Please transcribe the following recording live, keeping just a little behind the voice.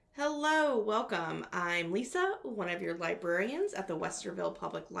Hello, welcome. I'm Lisa, one of your librarians at the Westerville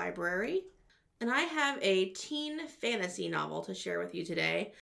Public Library, and I have a teen fantasy novel to share with you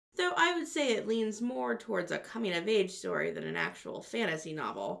today, though I would say it leans more towards a coming-of-age story than an actual fantasy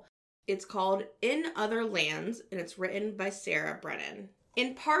novel. It's called In Other Lands, and it's written by Sarah Brennan.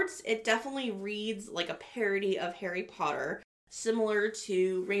 In parts, it definitely reads like a parody of Harry Potter, similar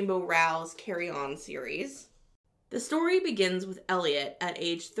to Rainbow Rowell's Carry On series. The story begins with Elliot at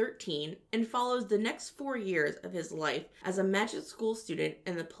age 13 and follows the next 4 years of his life as a magic school student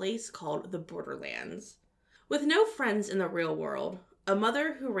in a place called the Borderlands. With no friends in the real world, a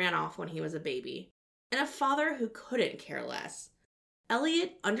mother who ran off when he was a baby, and a father who couldn't care less,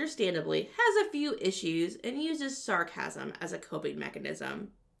 Elliot, understandably, has a few issues and uses sarcasm as a coping mechanism.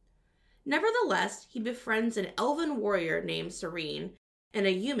 Nevertheless, he befriends an elven warrior named Serene and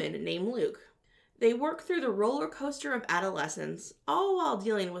a human named Luke. They work through the roller coaster of adolescence, all while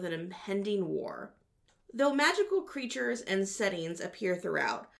dealing with an impending war. Though magical creatures and settings appear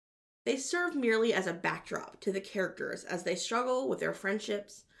throughout, they serve merely as a backdrop to the characters as they struggle with their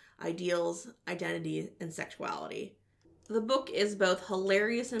friendships, ideals, identity, and sexuality. The book is both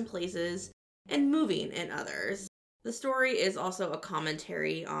hilarious in places and moving in others. The story is also a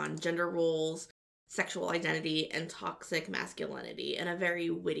commentary on gender roles, sexual identity, and toxic masculinity in a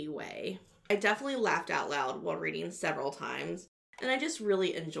very witty way. I definitely laughed out loud while reading several times, and I just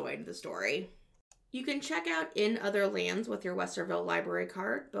really enjoyed the story. You can check out In Other Lands with your Westerville library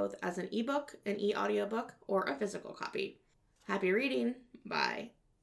card, both as an ebook, an e-audiobook, or a physical copy. Happy reading! Bye!